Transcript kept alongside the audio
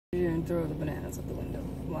And throw the bananas out the window.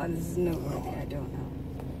 Why this is noteworthy, I don't know.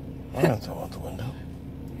 I'm not throwing out the window.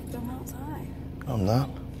 Throw them outside. I'm not.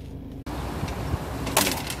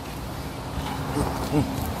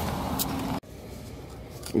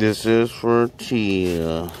 This is for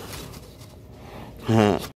Tia.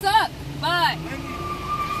 What's up? Bye.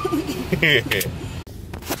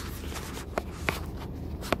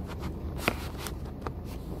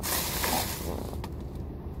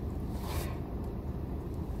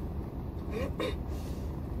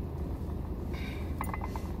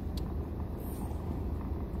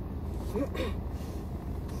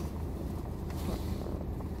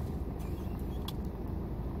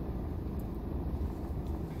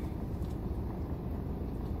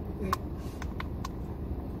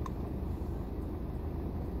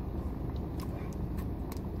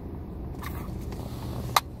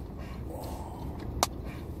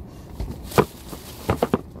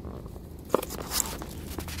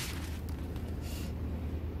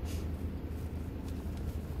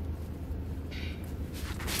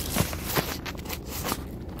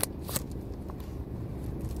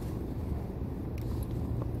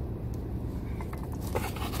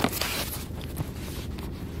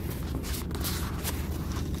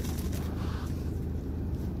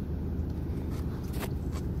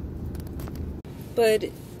 But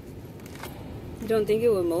you don't think it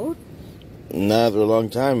would mold? Not for a long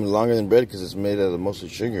time. Longer than bread because it's made out of mostly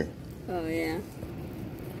sugar. Oh, yeah.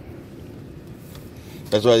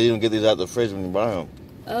 That's why you don't get these out of the fridge when you buy them.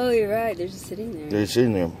 Oh, you're right. They're just sitting there. They're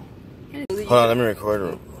sitting there. Hold on, let me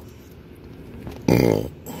record it.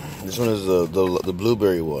 This one is the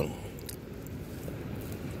blueberry one.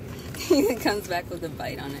 It comes back with a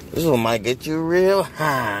bite on it. This one might get you real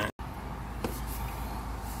high.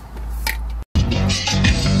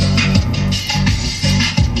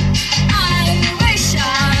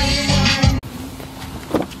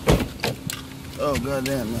 Oh,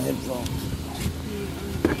 goddamn, my headphones.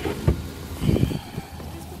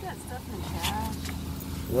 Just put that stuff in the trash.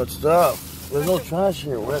 What stuff? There's no trash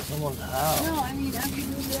here. We're at someone's house. No, I mean, after you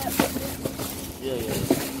do that,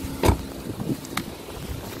 Yeah.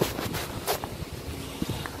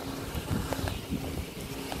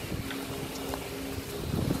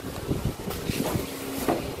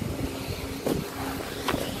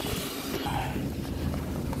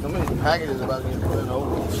 Some of these packages about to get put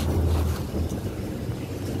over.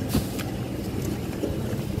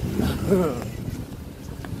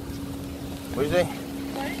 What do you think?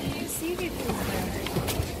 why did you see these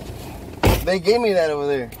things They gave me that over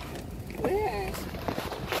there. there? Where?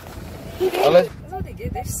 Unless That's what they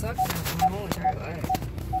get. They suck my whole entire life.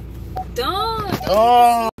 Don't!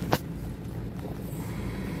 oh.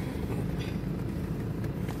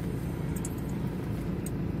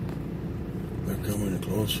 They're coming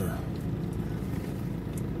closer.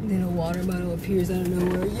 Then a water bottle appears out of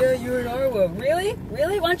nowhere. Yeah, you're in our world. Really?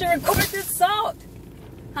 Really? Why don't you record this salt?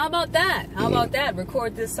 How about that? How about that?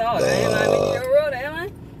 Record this salt. Am I in your world? Am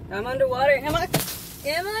I? I'm underwater. Am I?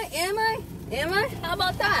 Am I? Am I? Am I? How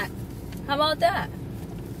about that? How about that?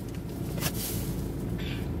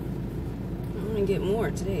 I'm gonna get more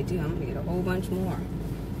today, too. I'm gonna get a whole bunch more.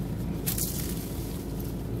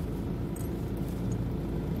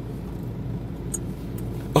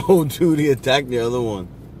 Oh, dude, he attacked the other one.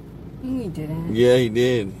 No, he didn't. Yeah, he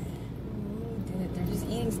did. No, he didn't. They're just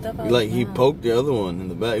eating stuff out Like of he mouth. poked the other one in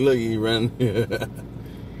the back. Look, he ran.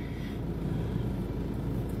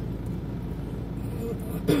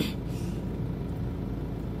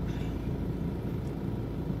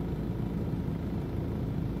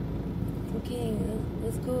 Okay,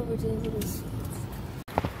 let's go over to the little...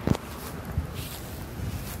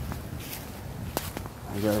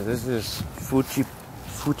 Guys, this is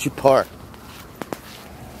Fuchi Park.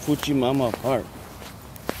 Fuchi Mama Park.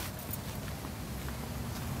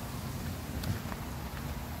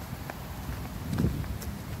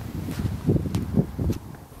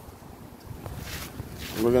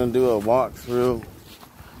 We're gonna do a walkthrough.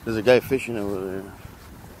 There's a guy fishing over there.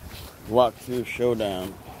 Walkthrough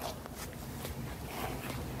showdown.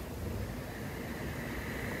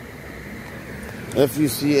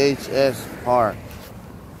 Fuchs Park.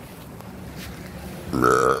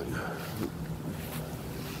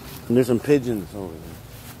 And there's some pigeons over there.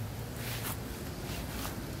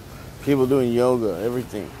 People doing yoga,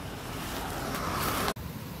 everything.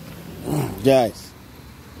 Guys,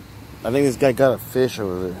 I think this guy got a fish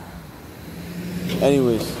over there.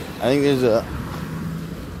 Anyways, I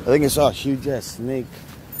think I saw a huge ass snake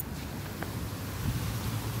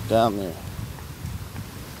down there.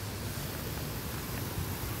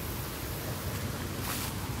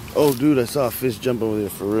 Oh, dude, I saw a fish jump over there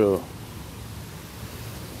for real.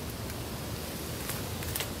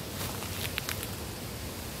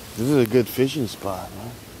 This is a good fishing spot,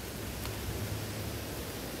 man.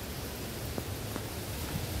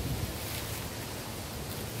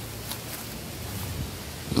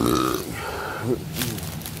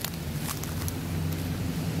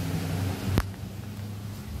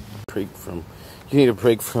 You need a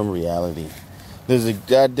break from reality. There's a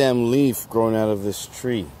goddamn leaf growing out of this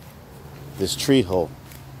tree hole.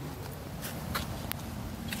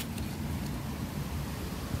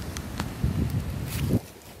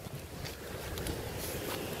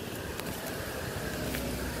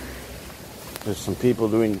 There's some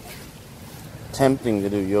people attempting to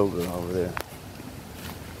do yoga over there.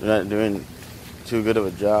 They're not doing too good of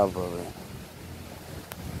a job of it.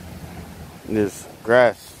 There's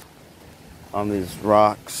grass on these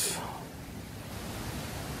rocks.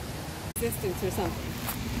 Existence or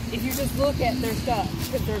something. If you just look at their stuff,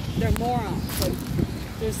 because they're morons. Like,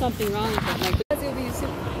 there's something wrong with them. Like, it'll be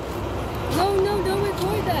no, don't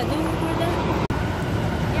record that. Don't record that.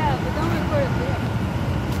 Yeah, but don't record it there.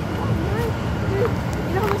 Dude,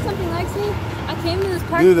 you know how much something likes me? I came to this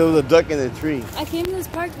park. Dude, there was a duck in the tree. I came to this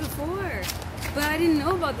park before, but I didn't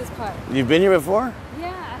know about this park. You've been here before? Yeah,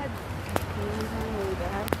 I had a long time really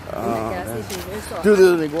bad. In the gas station. Dude,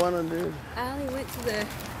 there's an iguana, dude. I only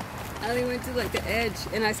went to like the edge,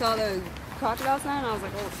 and I saw the crocodile sign, and I was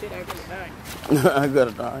like, oh shit, I gotta die. I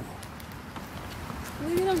gotta die.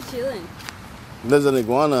 Look at him chilling. There's an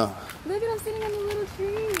iguana. Look at him sitting on the little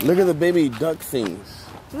tree. Look at the baby duck things.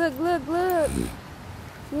 Look.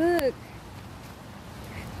 Look.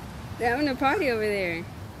 They're having a party over there.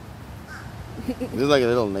 This is like a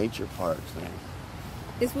little nature park thing.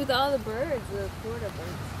 It's with all the birds, the Florida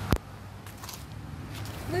birds.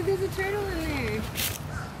 Look, there's a turtle in there.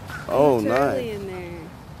 Oh, there's a turtle nice. in there.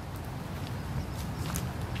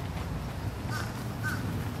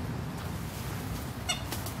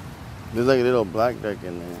 There's like a little black duck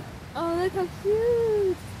in there. Oh, look how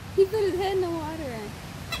cute. He put his head in the water.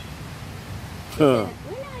 Huh.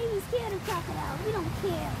 We're not even scared of crocodiles. We don't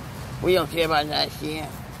care. We don't care about that shit.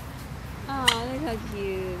 Oh, look how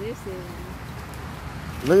cute. They're sitting.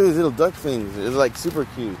 Look at these little duck things. It's like super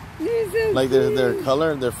cute. They're so like cute. their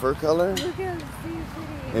color, their fur color Look how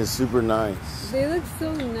pretty. is super nice. They look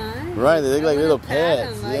so nice. Right, they look like little pets.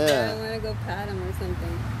 pets. Like, Yeah. I want to go pat them or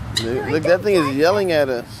something. Look, that thing is yelling at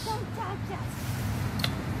us. Don't touch us.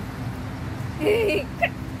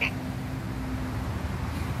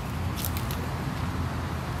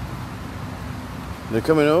 They're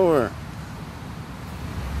coming over.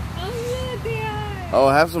 Oh, yeah, they are. Oh,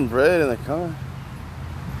 have some bread in the car.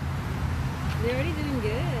 They're already doing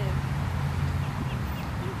good.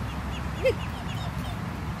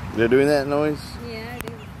 They're doing that noise? Yeah, I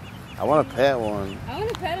do. I want to pet one. I want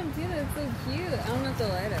to pet them too. They're so cute. I don't know if they'll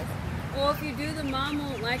let us. Well, if you do, the mom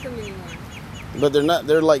won't like them anymore. But they're not,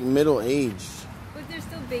 they're like middle aged. But they're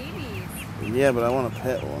still babies. Yeah, but I want to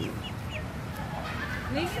pet one.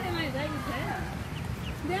 Maybe they might let you pet them.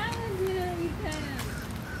 That one's gonna let you pet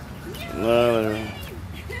them. No, they're...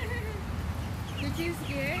 They're too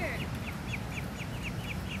scared.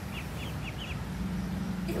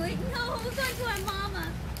 Wait, no, hold on to our mama.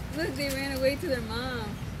 Look, they ran away to their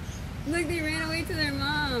mom. Look, they ran away to their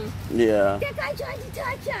mom. Yeah. That guy tried to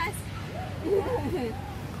touch us.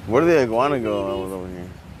 Where did the iguana go over here?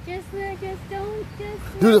 Just don't.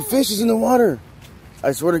 Dude, the fish is in the water.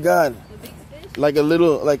 I swear to God. A big fish? Like a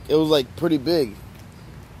little, like it was like pretty big.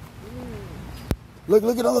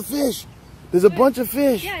 Look at all the fish. There's a bunch of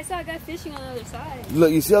fish. Yeah, I saw a guy fishing on the other side.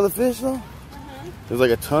 Look, you see all the fish though? Uh-huh. There's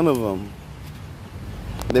like a ton of them.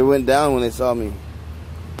 They went down when they saw me.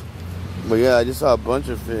 But yeah, I just saw a bunch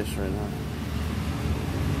of fish right now.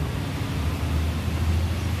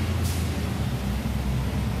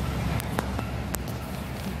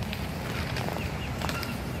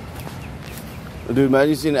 Dude, imagine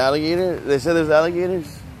you see an alligator. They said there's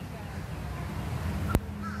alligators.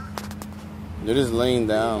 They're just laying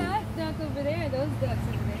down. That duck over there, those ducks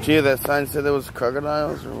over there. Gee, that sign said there was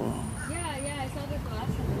crocodiles or what? Yeah, I saw that the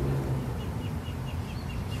last time.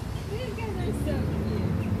 These guys are so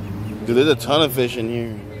cute. Dude, there's a ton of fish in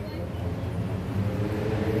here.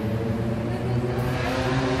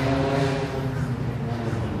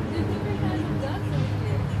 There's different kinds of ducks over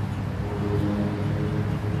here.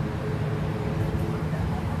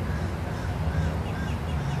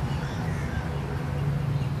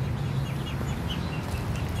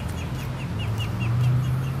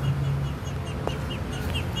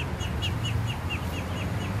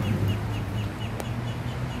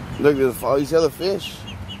 Look, there's all these other fish.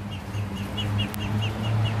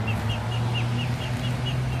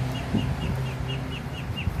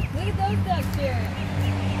 Look at those ducks, Jared.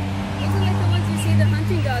 Those are like the ones you see the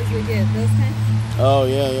hunting dogs we get? Those kind. Oh,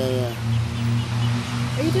 yeah, yeah, yeah.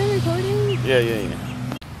 Are you done recording? Yeah, yeah, yeah.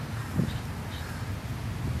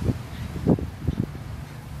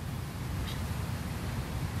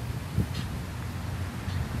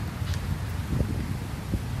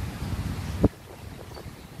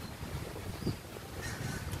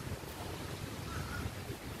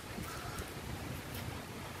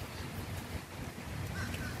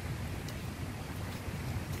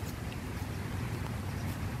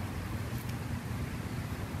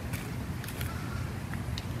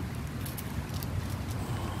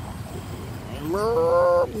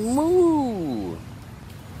 Moo.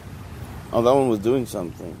 Oh, that one was doing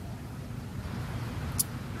something.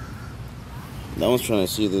 That one's trying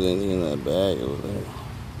to see if there's anything in that bag over there.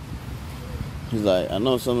 He's like, I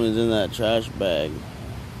know something's in that trash bag.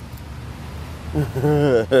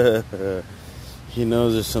 He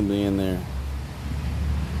knows there's something in there.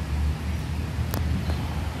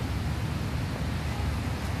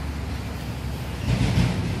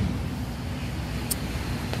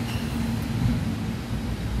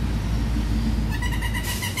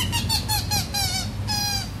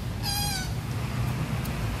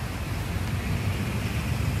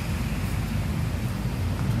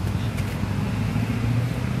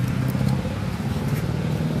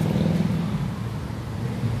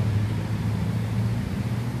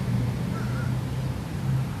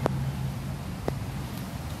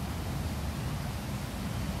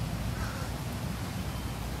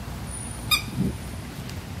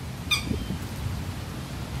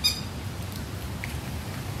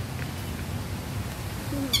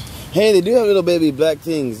 Hey, they do have little baby black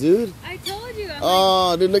things, dude. I told you.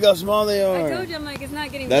 Oh, dude, look how small they are. I told you, I'm like, it's not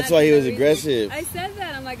getting That's mad why he for was no aggressive. reason. I said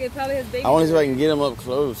that. I'm like, it probably has babies. I want to see if I can get him up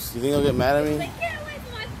close. You think he'll get mad at me? He's like, get away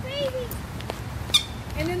from my baby.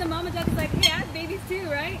 And then the mama duck is like, hey, I have babies too,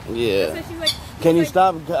 right? Yeah. So she's like, Can you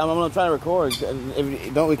stop? I'm gonna try to record.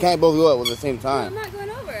 If don't, we can't both go up at the same No, time. I'm not going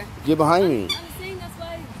over. Get behind me. I'm saying that's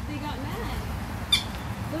why they got mad.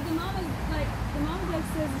 But the mama duck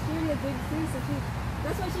says she already has babies too, so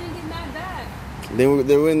that's why she didn't get mad back. They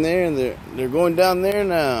were in there and they're going down there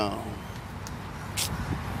now.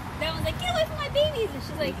 That one's like, get away from my babies, and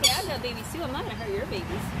she's like, hey, I've got babies too. I'm not gonna hurt your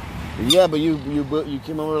babies. Yeah, but you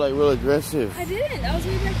came over like real aggressive. I didn't. I was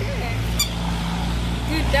way back there.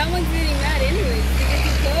 Dude, that one's getting mad anyways. If you get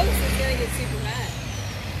too close, it's gonna get super mad.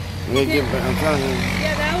 I'm trying to.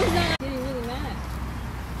 Yeah, that one's not getting really mad.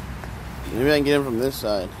 Maybe I can get him from this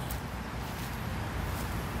side.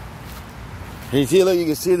 Hey, Tia, look, you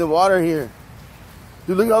can see the water here.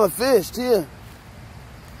 Dude, look at all the fish, Tia.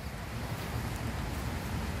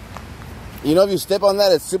 You know, if you step on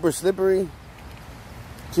that, it's super slippery.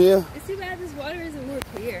 Tia? It's too bad this water isn't more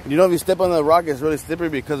clear. You know, if you step on the rock, it's really slippery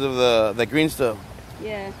because of the green stuff.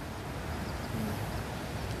 Yeah.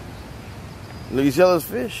 Look, you see all those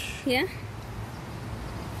fish? Yeah?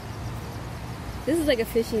 This is like a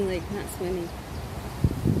fishing lake, not swimming.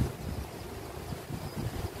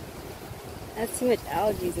 That's too much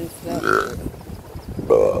algae and stuff.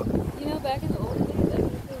 You know, back in the old days, I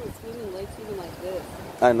think they would swim in lakes even like this.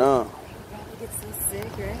 I know. You get so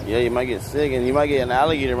sick, right? Yeah, you might get sick, and you might get an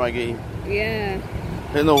alligator might get you. Yeah.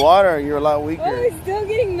 In the water, you're a lot weaker. Oh, he's still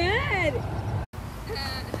getting mad.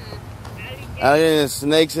 Alligator and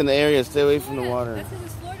snakes in the area, stay away from the water. That's because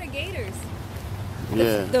it's Florida gators.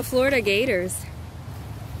 Yeah. The Florida gators.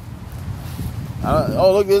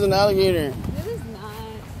 Oh, look, there's an alligator. This is not.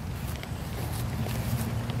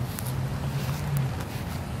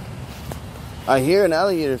 I hear an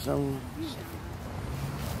alligator somewhere.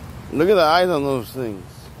 Look at the eyes on those things.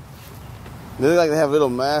 They look like they have little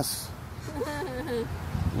masks.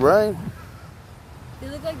 Right? They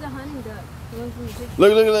look like the hunting duck. The one from the picture.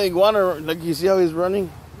 Look at the iguana. Like, you see how he's running?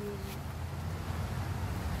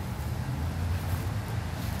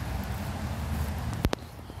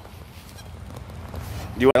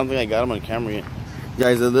 I don't think I got him on camera yet.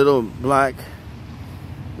 Guys, the little black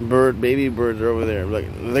baby birds are over there. Like,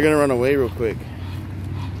 they're gonna run away real quick.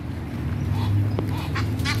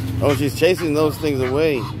 Oh, she's chasing those things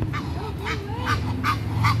away.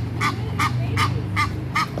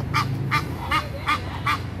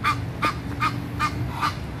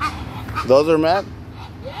 Those are mad?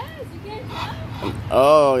 Yes, you can't tell.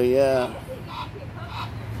 Oh, yeah.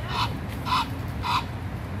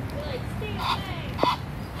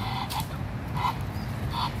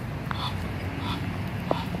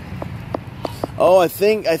 Oh, I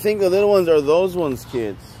think the little ones are those ones,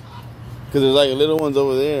 kids. Because there's like little ones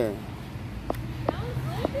over there. That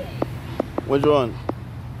one's limping. Which one?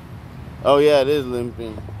 Oh, yeah, it is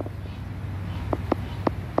limping.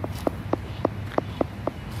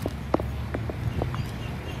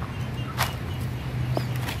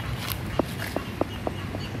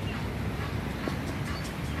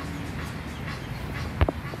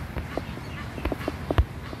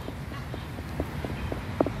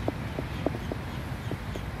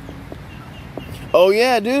 Oh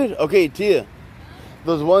yeah, dude. Okay, Tia.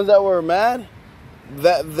 Those ones that were mad,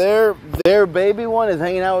 that their baby one is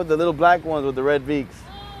hanging out with the little black ones with the red beaks.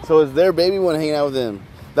 So it's their baby one hanging out with them.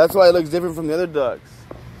 That's why it looks different from the other ducks.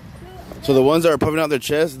 So the ones that are puffing out their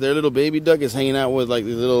chest, their little baby duck is hanging out with like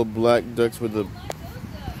these little black ducks with the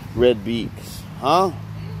red beaks. Huh?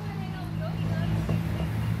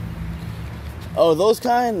 Oh, those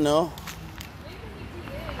kind? No.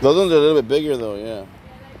 Those ones are a little bit bigger though, yeah.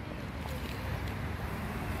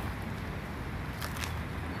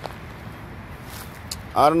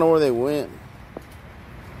 I don't know where they went.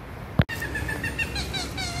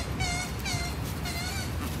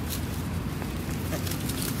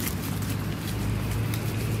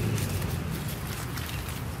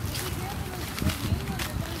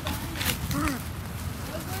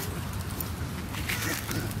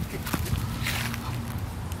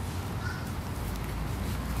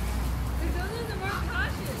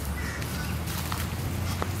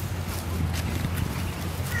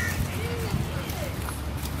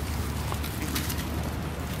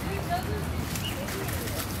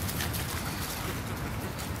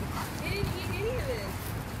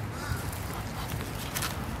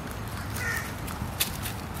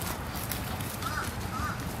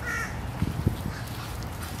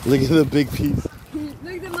 Look at the big piece.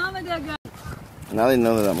 Look at the mama duck. Now they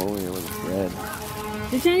know that I'm over here with a thread.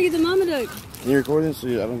 They're trying to get the mama duck. Can you record this so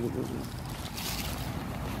I don't get this one?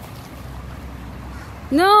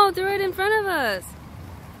 No, they're right in front of us.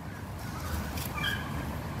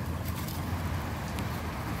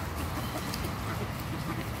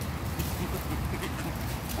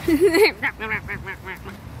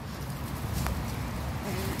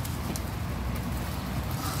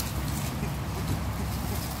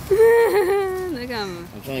 Look at him.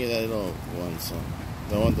 I'm trying to get that little one, so.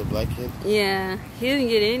 The one, the black kid? Yeah, he didn't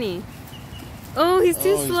get any. Oh, he's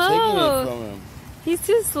too slow. He's taking it from him. He's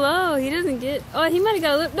too slow. He doesn't get. Oh, he might have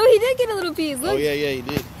got a little. No, he did get a little piece. Look. Oh, yeah, he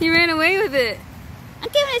did. He ran away with it. I'm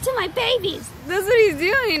giving it to my babies. That's what he's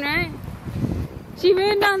doing, right? She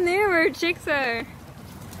ran down there where her chicks are.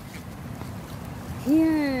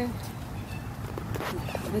 Here.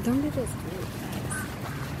 But don't get this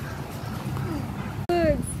good.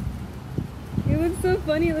 Look. It looks so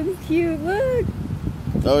funny. It looks cute. Look.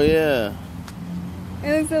 Oh, yeah.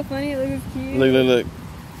 It looks so funny. It looks cute. Look.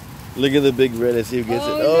 Look at the big red. Let's see who gets it.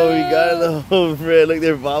 Oh, no. He got the whole red. Look,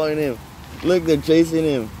 they're following him. Look, they're chasing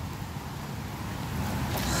him.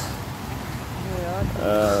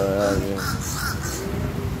 Yeah.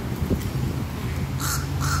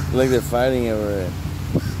 Look, they're fighting over it.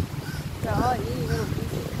 They're all eating little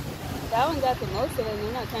pieces. That one got the most of it, and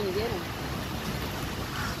they're not trying to get him.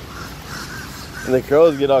 And the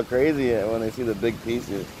crows get all crazy when they see the big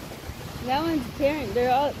pieces. That one's carrying.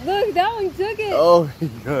 They're all. Look, that one took it. Oh my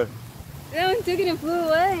god. That one took it and flew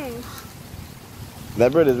away.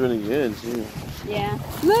 That bird is really good too. Yeah.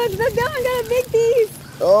 Look, that one got a big piece.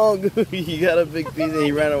 Oh, good. He got a big piece and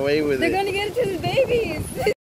he ran away with it. They're gonna get it to the babies.